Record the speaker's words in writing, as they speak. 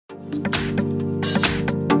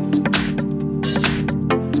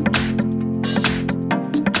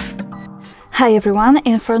Hi everyone,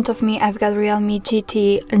 in front of me I've got REALME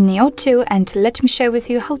GT Neo2 and let me share with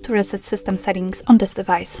you how to reset system settings on this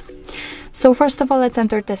device. So first of all, let's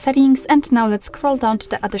enter the settings and now let's scroll down to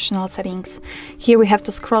the additional settings. Here we have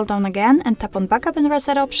to scroll down again and tap on backup and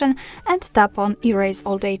reset option and tap on erase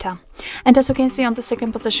all data. And as you can see on the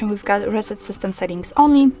second position we've got reset system settings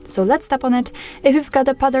only, so let's tap on it. If you've got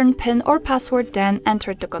a pattern, PIN or password, then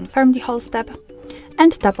enter it to confirm the whole step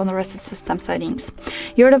and tap on reset system settings.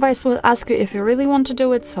 Your device will ask you if you really want to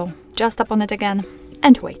do it, so just tap on it again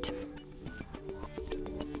and wait.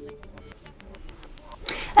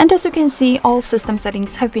 And as you can see, all system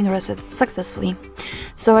settings have been reset successfully.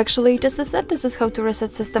 So actually this is it. This is how to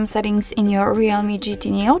reset system settings in your REALME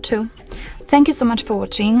GT Neo2. Thank you so much for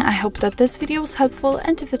watching. I hope that this video was helpful,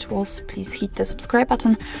 and if it was, please hit the subscribe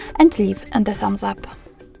button and leave the thumbs up.